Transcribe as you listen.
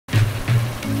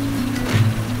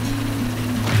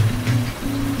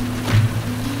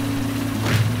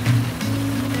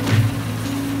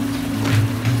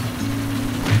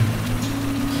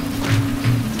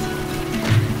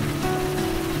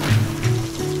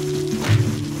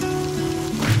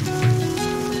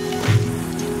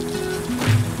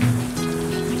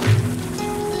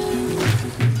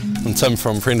Tim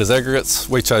from Prenters Aggregates.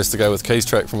 We chose to go with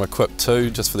Keestrack from Equip 2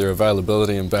 just for their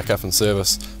availability and backup and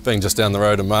service. Being just down the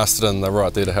road in Masterton, they're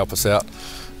right there to help us out.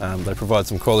 They provide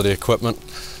some quality equipment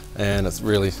and it's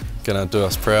really going to do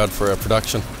us proud for our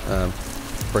production,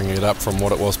 bringing it up from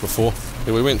what it was before.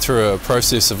 Yeah, we went through a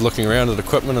process of looking around at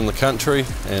equipment in the country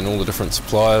and all the different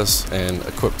suppliers, and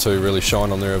Equip 2 really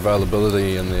shine on their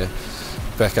availability and their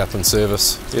backup and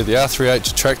service. Yeah, the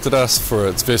R3h attracted us for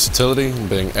its versatility and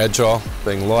being agile,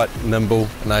 being light, nimble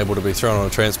and able to be thrown on a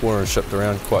transporter and shipped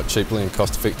around quite cheaply and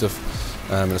cost effective,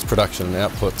 and its production and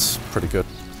output's pretty good.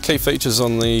 Key features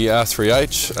on the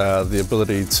R3h are the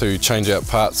ability to change out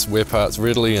parts, wear parts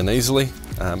readily and easily.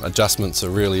 Adjustments are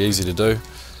really easy to do,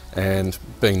 and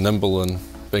being nimble and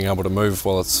being able to move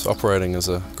while it's operating is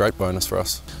a great bonus for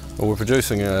us. Well, we're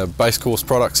producing base course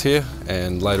products here,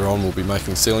 and later on we'll be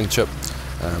making sealing chip.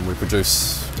 We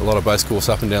produce a lot of base course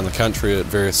up and down the country at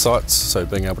various sites, so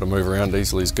being able to move around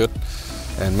easily is good,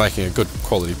 and making a good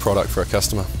quality product for our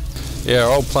customer. Yeah,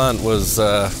 our old plant was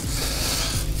a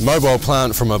mobile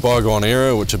plant from a bygone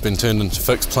era which had been turned into a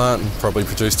fixed plant and probably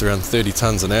produced around 30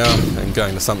 tonnes an hour, and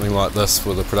going to something like this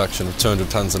with a production of 200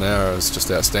 tonnes an hour is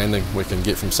just outstanding. We can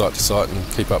get from site to site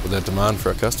and keep up with that demand for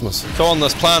our customers. So on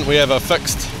this plant we have a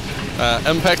fixed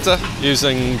impactor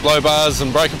using blow bars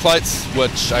and breaker plates,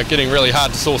 which are getting really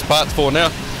hard to source parts for now.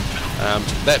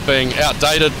 That being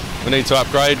outdated, we need to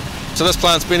upgrade. So this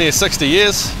plant's been here 60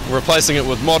 years. We're replacing it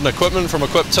with modern equipment from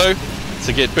Equip 2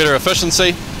 to get better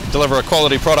efficiency, deliver a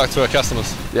quality product to our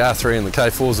customers. The R3 and the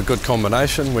K4 is a good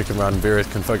combination. We can run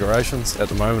various configurations. At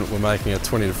the moment we're making a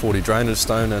 20 to 40 drainage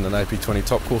stone and an AP20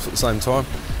 top course at the same time.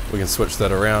 We can switch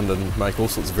that around and make all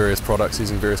sorts of various products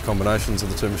using various combinations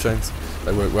of the two machines.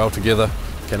 They work well together,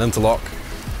 can interlock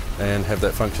and have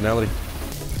that functionality.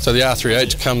 So the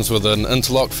R3h comes with an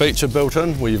interlock feature built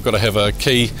in, where you've got to have a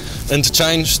key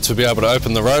interchange to be able to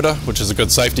open the rotor, which is a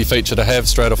good safety feature to have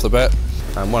straight off the bat.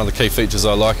 One of the key features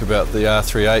I like about the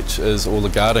R3h is all the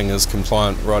guarding is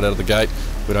compliant right out of the gate.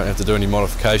 We don't have to do any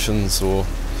modifications or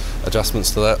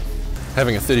adjustments to that.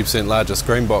 Having a 30% larger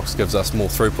screen box gives us more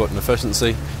throughput and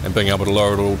efficiency, and being able to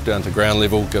lower it all down to ground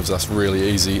level gives us really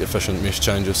easy, efficient mesh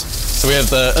changes. So we have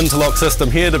the interlock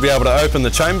system here to be able to open the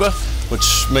chamber,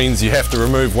 which means you have to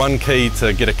remove one key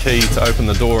to get a key to open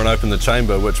the door and open the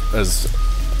chamber, which is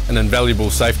an invaluable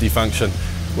safety function,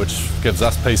 which gives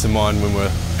us peace of mind when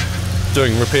we're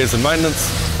doing repairs and maintenance.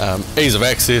 Ease of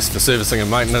access for servicing and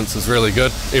maintenance is really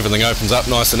good. Everything opens up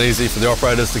nice and easy for the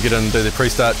operators to get in and do their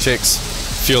pre-start checks,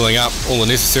 fueling up all the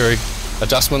necessary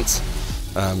adjustments.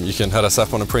 You can hit us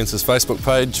up on a Prenters Facebook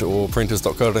page or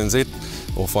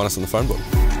prenters.co.nz, or find us in the phone book.